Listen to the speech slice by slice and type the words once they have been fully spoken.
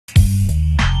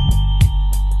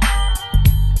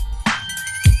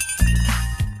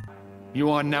You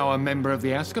are now a member of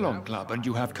the Ascalon Club, and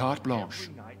you have carte blanche.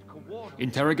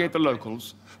 Interrogate the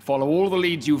locals, follow all the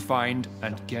leads you find,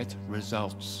 and get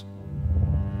results.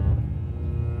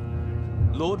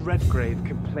 Lord Redgrave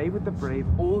can play with the brave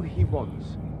all he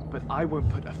wants, but I won't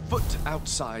put a foot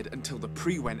outside until the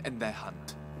Prewen end their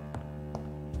hunt.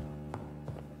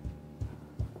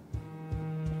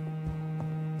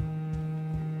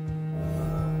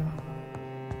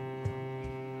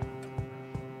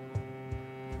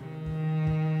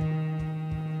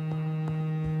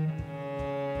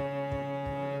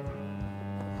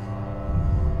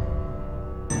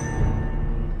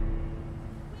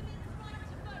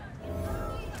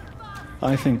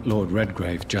 I think Lord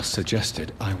Redgrave just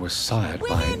suggested I was sired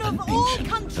by an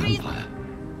ancient vampire.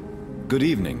 Good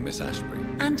evening, Miss Ashbury.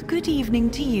 And good evening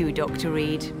to you, Dr.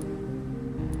 Reed.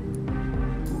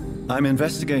 I'm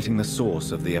investigating the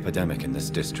source of the epidemic in this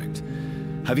district.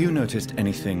 Have you noticed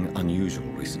anything unusual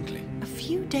recently? A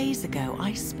few days ago,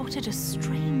 I spotted a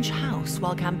strange house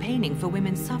while campaigning for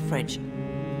women's suffrage.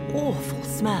 Awful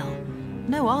smell.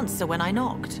 No answer when I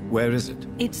knocked. Where is it?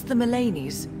 It's the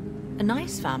Mullaneys. A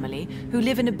nice family who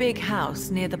live in a big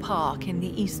house near the park in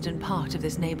the eastern part of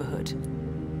this neighborhood.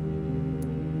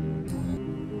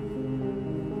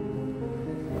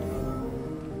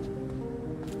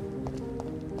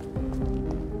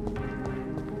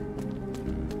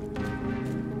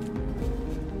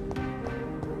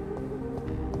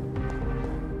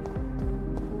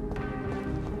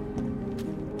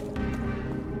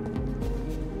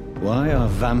 Why are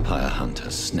vampire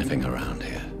hunters sniffing around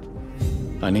here?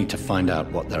 I need to find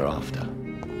out what they're after.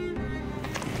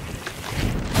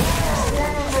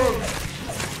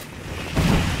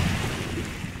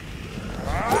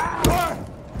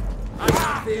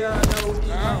 I fear no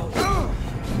evil.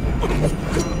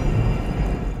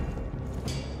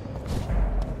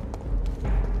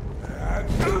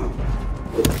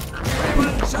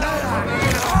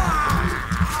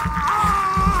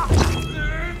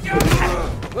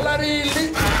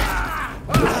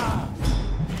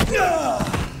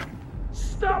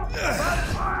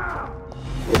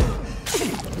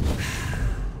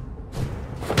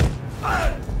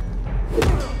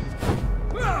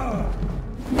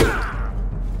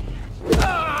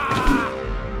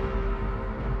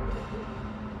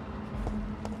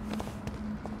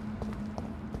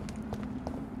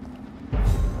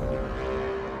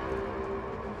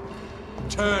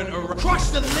 Turn around. Crush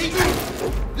the leaf!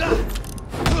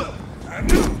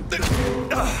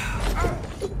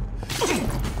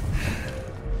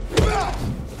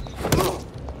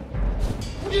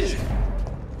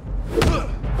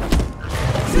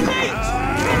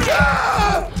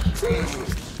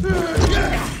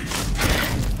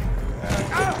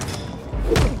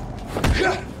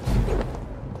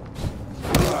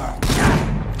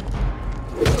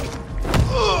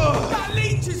 That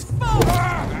leech is full!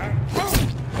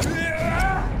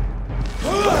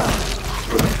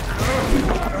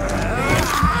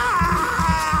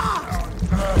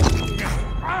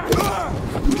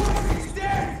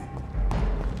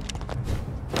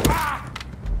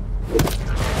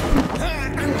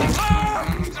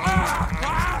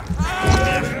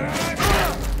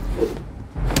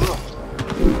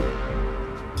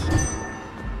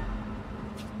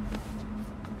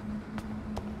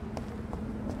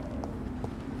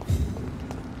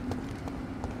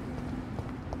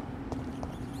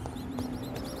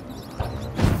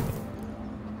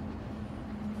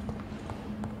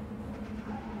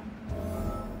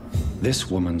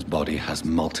 This woman's body has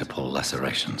multiple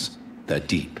lacerations. They're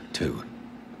deep, too.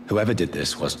 Whoever did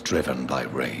this was driven by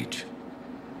rage.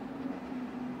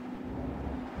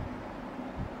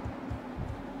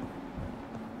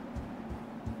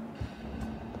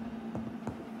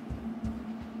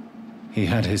 He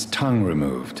had his tongue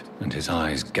removed and his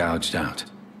eyes gouged out.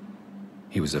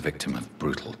 He was a victim of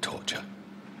brutal torture.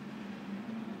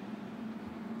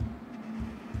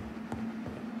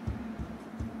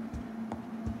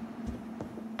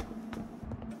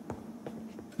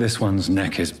 This one's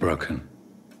neck is broken.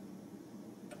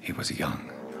 He was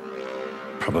young.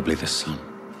 Probably the son.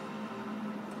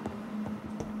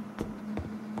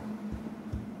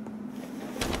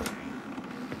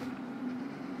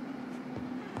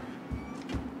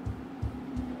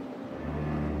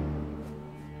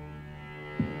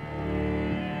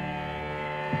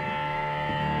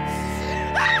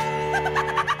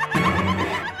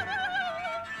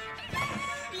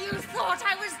 You thought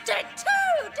I was dead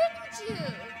too, didn't you?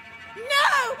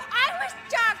 No, I was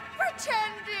just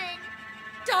pretending.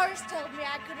 Doris told me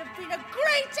I could have been a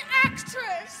great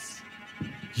actress.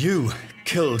 You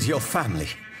killed your family.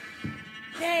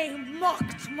 They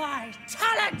mocked my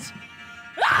talent.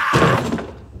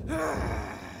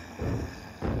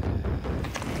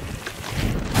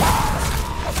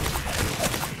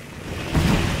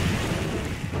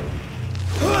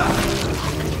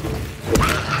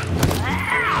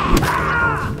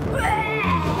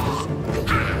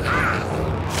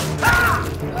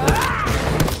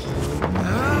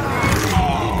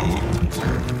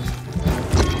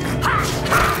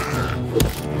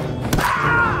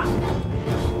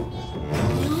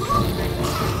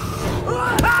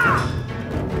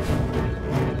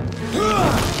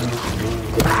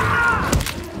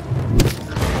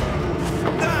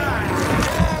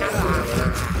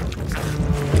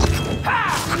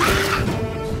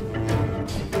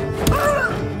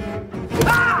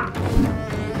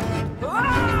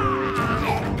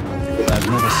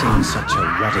 Such a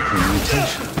radical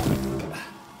mutation.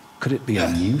 Could it be a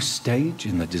new stage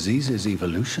in the disease's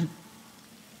evolution?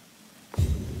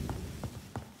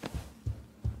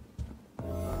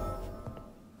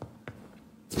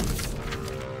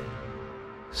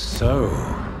 So,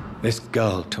 this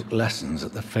girl took lessons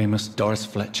at the famous Doris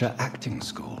Fletcher acting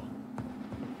school.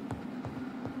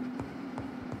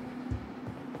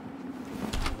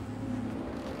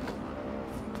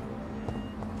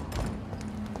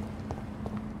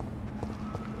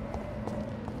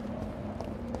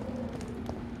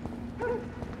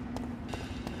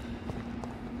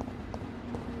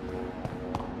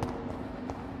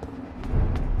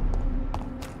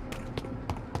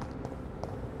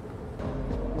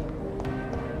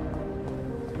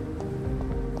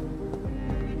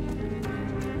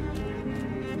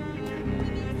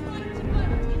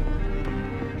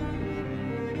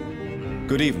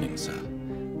 Good evening, sir.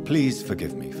 Please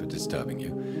forgive me for disturbing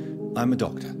you. I'm a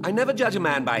doctor. I never judge a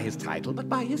man by his title, but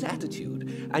by his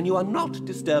attitude. And you are not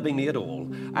disturbing me at all.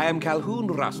 I am Calhoun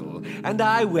Russell, and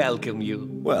I welcome you.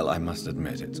 Well, I must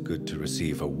admit it's good to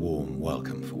receive a warm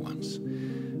welcome for once.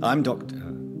 I'm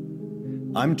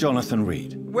Jonathan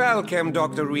Reed. Welcome,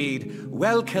 Dr. Reed.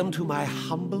 Welcome to my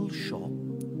humble shop.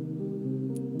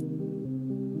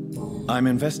 I'm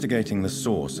investigating the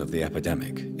source of the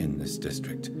epidemic in this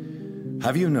district.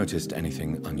 Have you noticed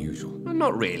anything unusual?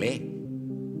 Not really.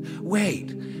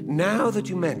 Wait, now that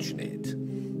you mention it,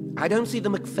 I don't see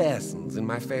the McPhersons in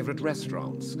my favorite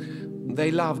restaurants. They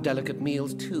love delicate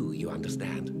meals too, you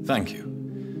understand? Thank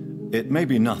you. It may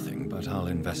be nothing, but I'll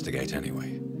investigate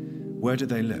anyway. Where do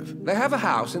they live? They have a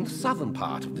house in the southern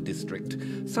part of the district,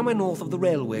 somewhere north of the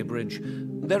railway bridge.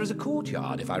 There is a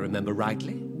courtyard, if I remember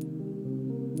rightly.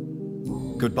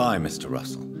 Goodbye, Mr.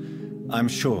 Russell. I'm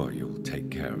sure you'll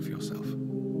take care of yourself. Only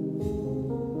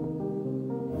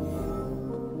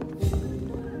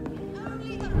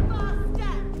the first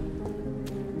step.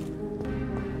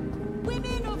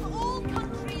 Women of all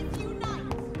countries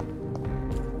unite.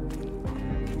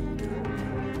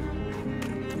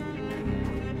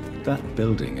 That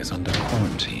building is under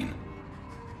quarantine.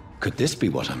 Could this be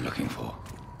what I'm looking for?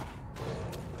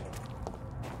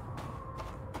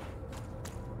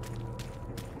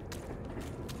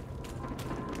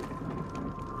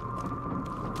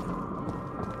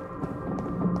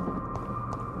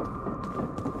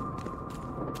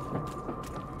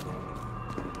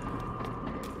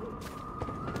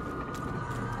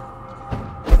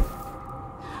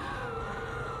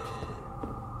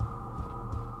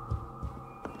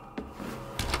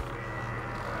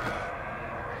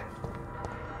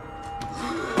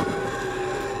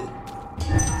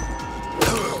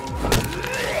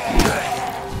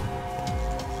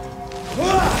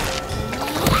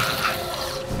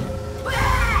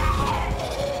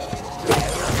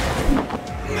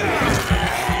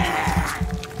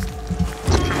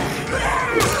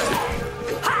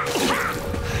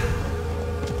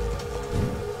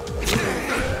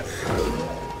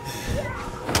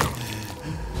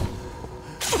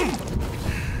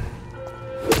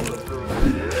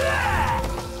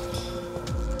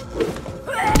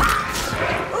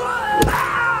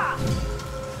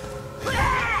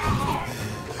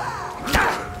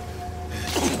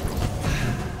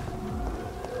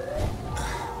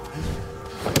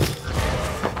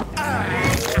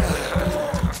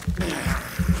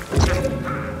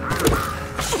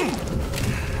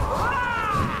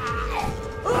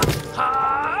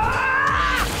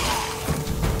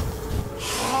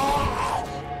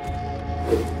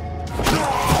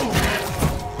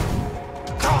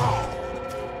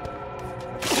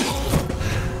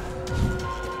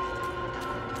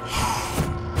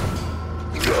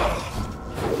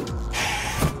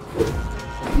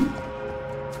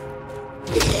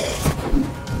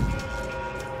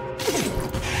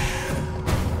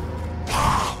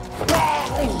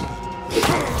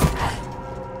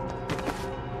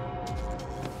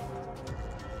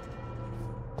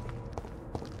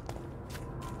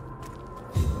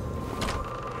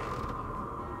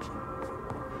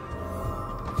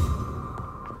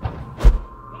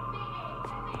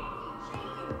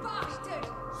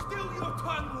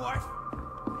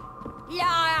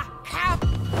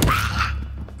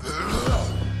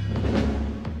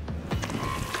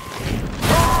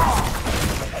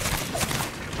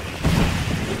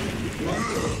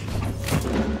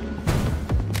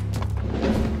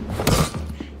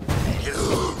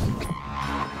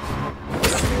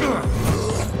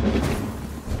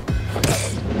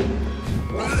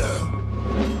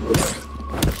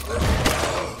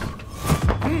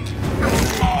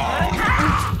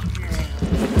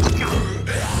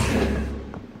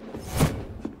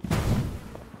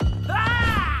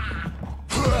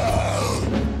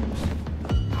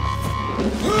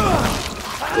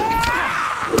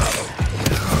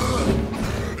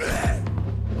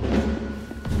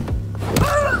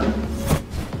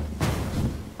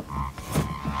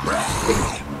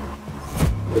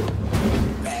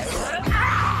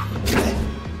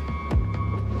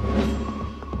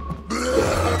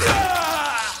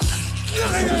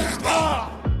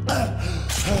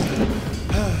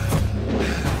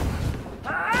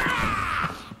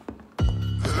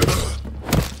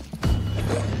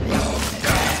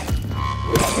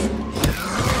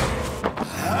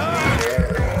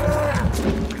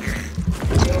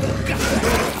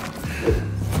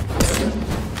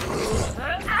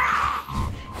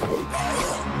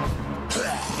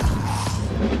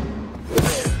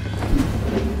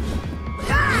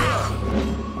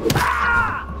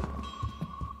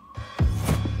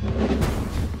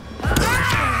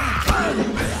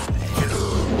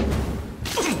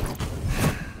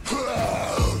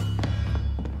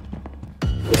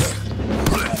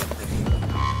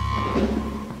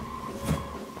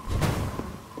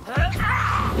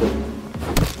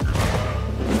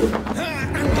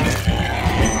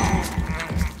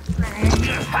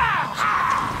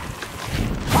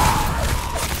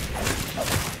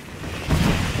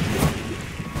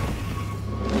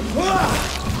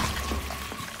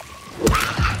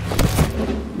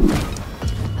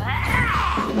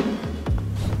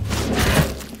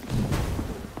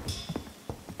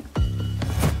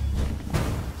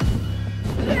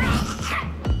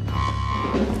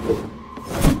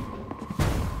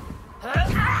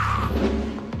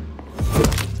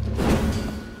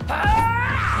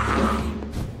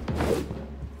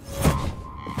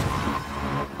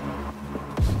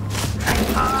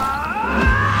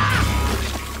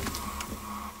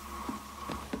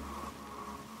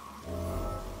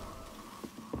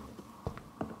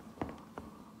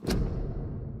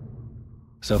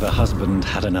 So the husband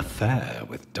had an affair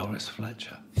with Doris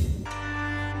Fletcher.